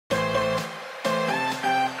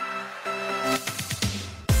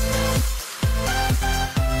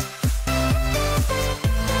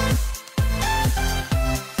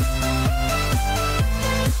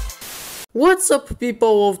What's up,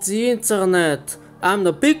 people of the internet? I'm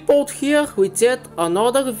the Big Boat here with yet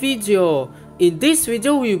another video. In this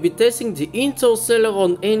video we'll be testing the Intel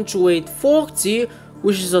Celeron N2840,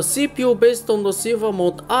 which is a CPU based on the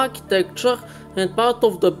Silvermont architecture and part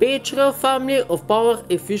of the Bachelor family of power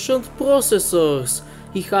efficient processors.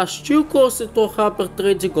 It has 2 cores with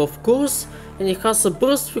hyper-threading of course, and it has a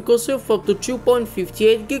burst frequency of up to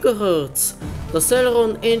 2.58 GHz. The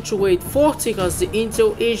Celeron N2840 has the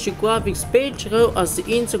Intel HD graphics Bachelor as the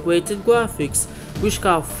integrated graphics, which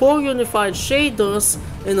have 4 unified shaders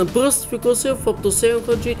and a burst frequency of up to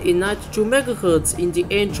 792 MHz in the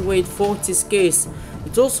N2840's case.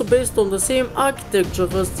 It's also based on the same architecture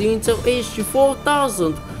as the Intel HD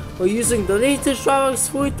 4000, or using the latest drivers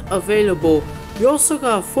for it available. We also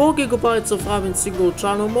have 4 GB of RAM in single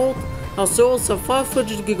channel mode, as well as a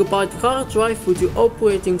 500 GB hard drive with the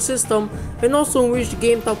operating system, and also in which the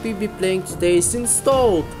game that we'll be playing today is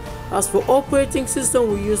installed. As for operating system,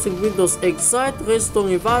 we're using Windows XP Restore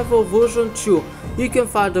Revival version 2. You can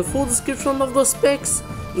find the full description of the specs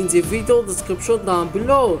in the video description down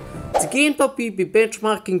below. The game that we'll be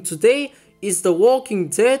benchmarking today is The Walking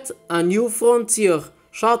Dead: A New Frontier.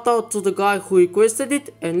 Shout out to the guy who requested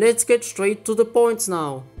it, and let's get straight to the point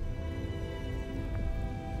now.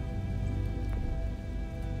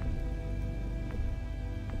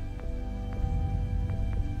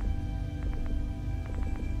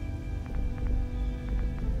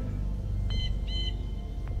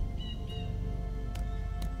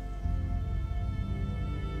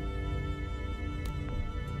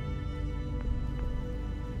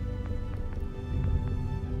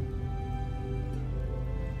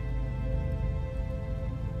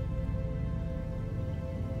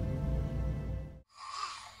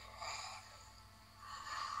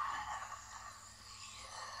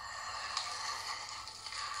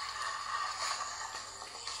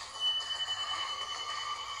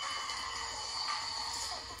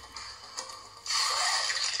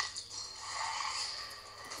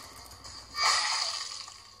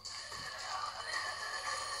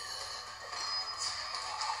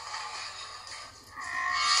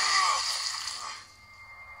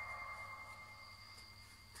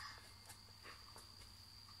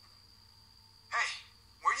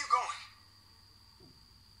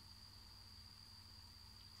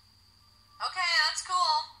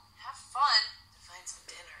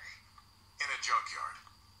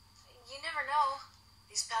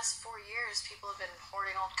 These past 4 years, people have been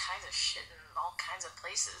hoarding all kinds of shit in all kinds of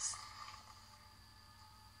places.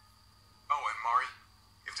 Oh, and Mari,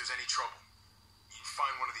 if there's any trouble, you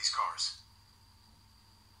find one of these cars.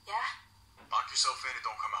 Yeah? Lock yourself in and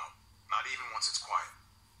don't come out. Not even once it's quiet.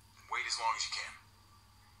 And wait as long as you can.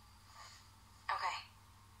 Okay.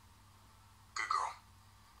 Good girl.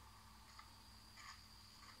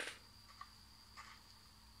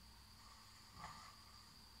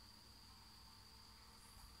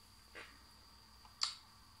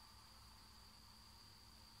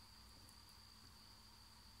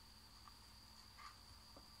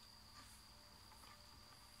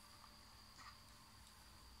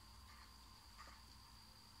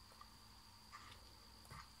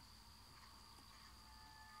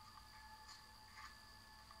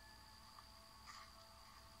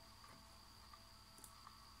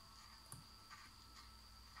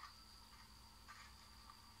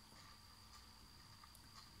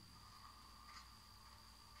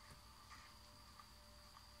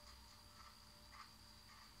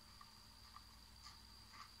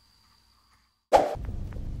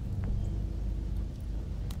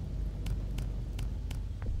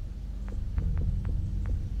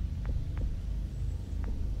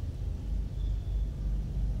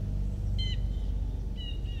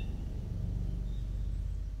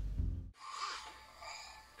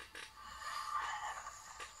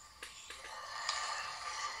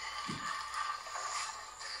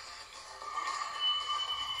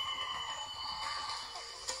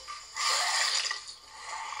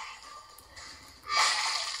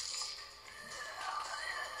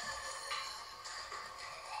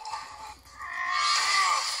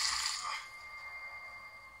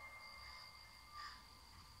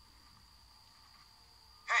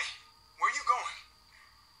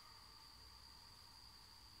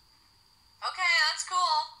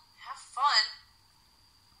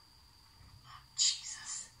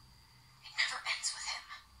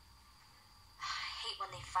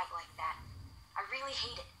 Fight like that. I really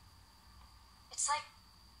hate it. It's like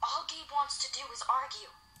all Gabe wants to do is argue.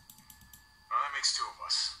 Well, that makes 2 of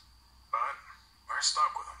us. But we're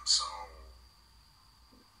stuck with him, so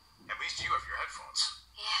at least you have your headphones.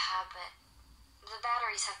 Yeah, but the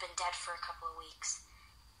batteries have been dead for a couple of weeks.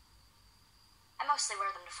 I mostly wear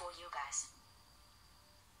them to fool you guys.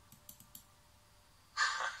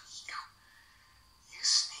 You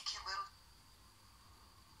sneaky little...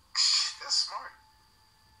 That's smart.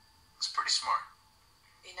 It's pretty smart.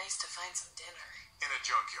 Be nice to find some dinner. In a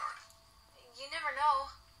junkyard. You never know.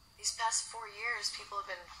 These past 4 years, people have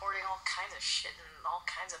been hoarding all kinds of shit in all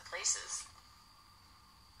kinds of places.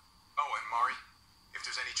 Oh, and Mari, if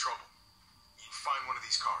there's any trouble, you find one of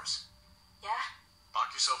these cars. Yeah? Lock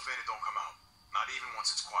yourself in and don't come out. Not even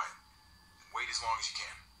once it's quiet. And wait as long as you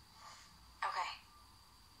can. Okay.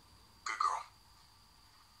 Good girl.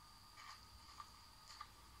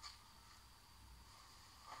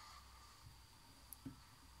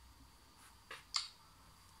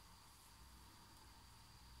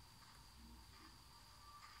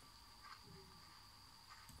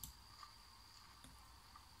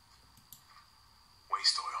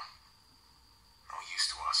 Waste oil. No use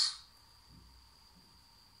to us.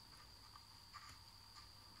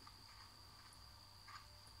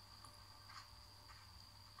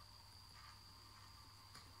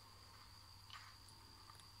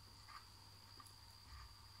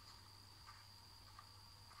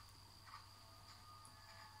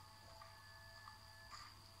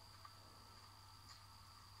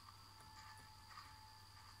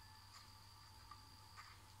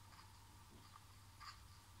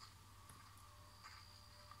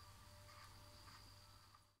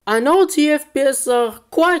 I know the FPS are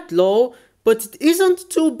quite low, but it isn't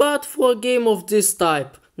too bad for a game of this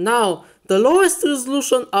type. Now, the lowest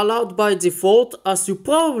resolution allowed by default, as you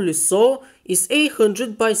probably saw, is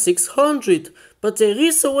 800 by 600, but there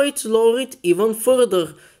is a way to lower it even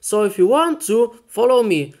further, so if you want to, follow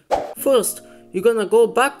me. First, you're gonna go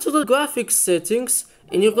back to the graphics settings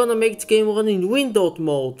and you're gonna make the game run in windowed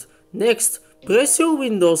mode. Next, press your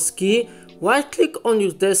Windows key, right click on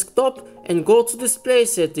your desktop and go to display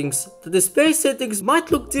settings. The display settings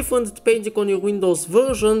might look different depending on your Windows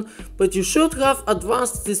version, but you should have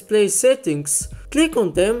advanced display settings. Click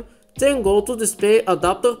on them, then go to display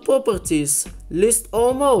adapter properties, list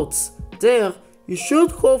all modes. There, you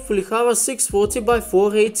should hopefully have a 640 by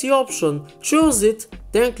 480 option. Choose it,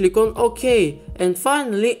 then click on OK, and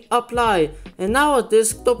finally apply. And now our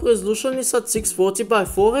desktop resolution is at 640 by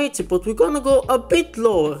 480, but we're gonna go a bit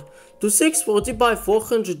lower to 640 by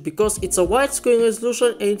 400 because it's a widescreen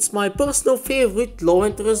resolution and it's my personal favorite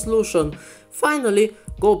low-end resolution. Finally,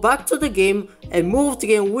 go back to the game and move the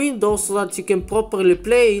game window so that you can properly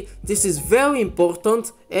play. This is very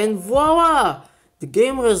important, and voila! The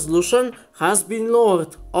game resolution has been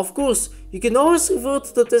lowered. Of course, you can always revert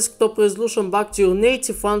the desktop resolution back to your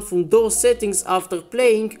native one from those settings after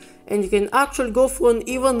playing, and you can actually go for an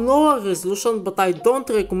even lower resolution, but I don't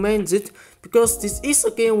recommend it because this is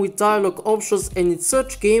a game with dialogue options, and in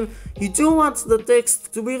such game you do want the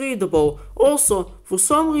text to be readable. Also, for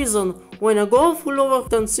some reason, when I go for lower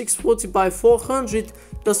than 640 by 400,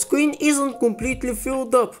 the screen isn't completely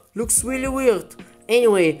filled up. Looks really weird.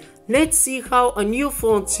 Anyway, let's see how a New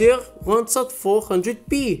Frontier runs at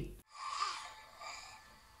 400p.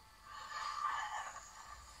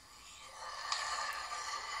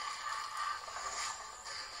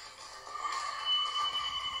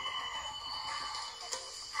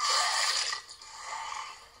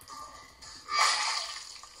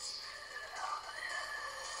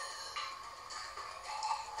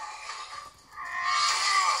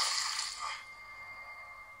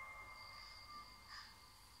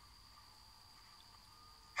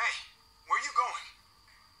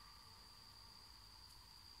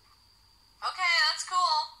 Okay, that's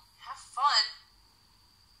cool. Have fun.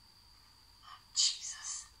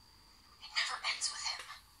 Jesus. It never ends with him.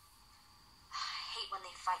 I hate when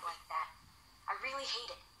they fight like that. I really hate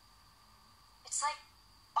it. It's like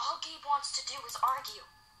all Gabe wants to do is argue.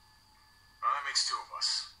 Well, that makes two of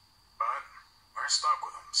us. But we're stuck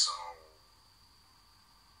with him, so...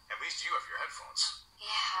 At least you have your headphones.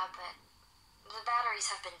 Yeah, but the batteries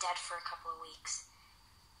have been dead for a couple of weeks.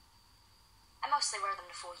 I mostly wear them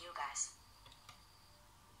to fool you guys.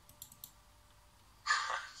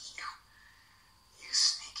 You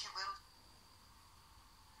sneaky little...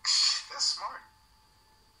 That's smart.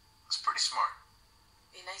 That's pretty smart.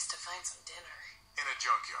 Be nice to find some dinner. In a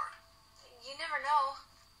junkyard. You never know.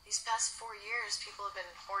 These past 4 years, people have been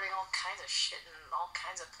hoarding all kinds of shit in all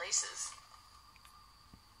kinds of places.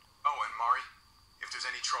 Oh, and Mari, if there's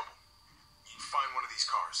any trouble, you find one of these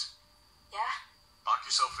cars. Yeah? Lock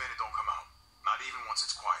yourself in and don't come out. Not even once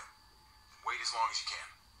it's quiet. And wait as long as you can.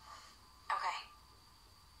 Okay.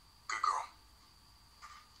 Good girl.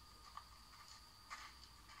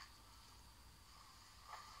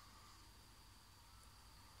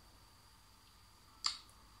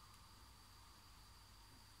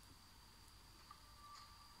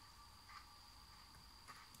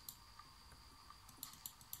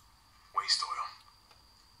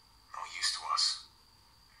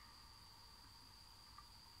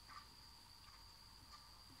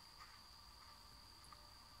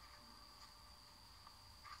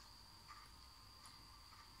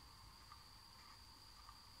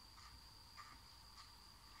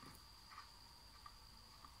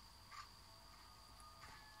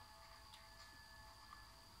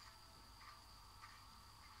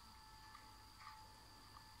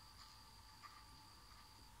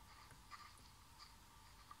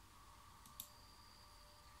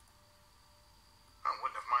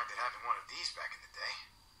 of these back in the day.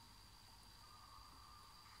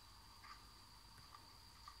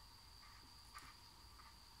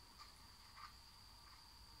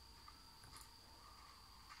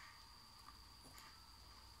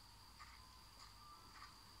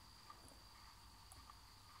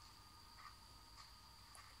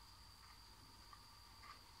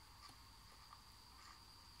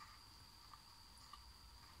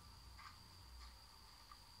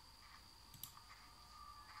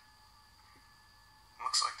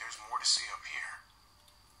 Looks like there's more to see up here.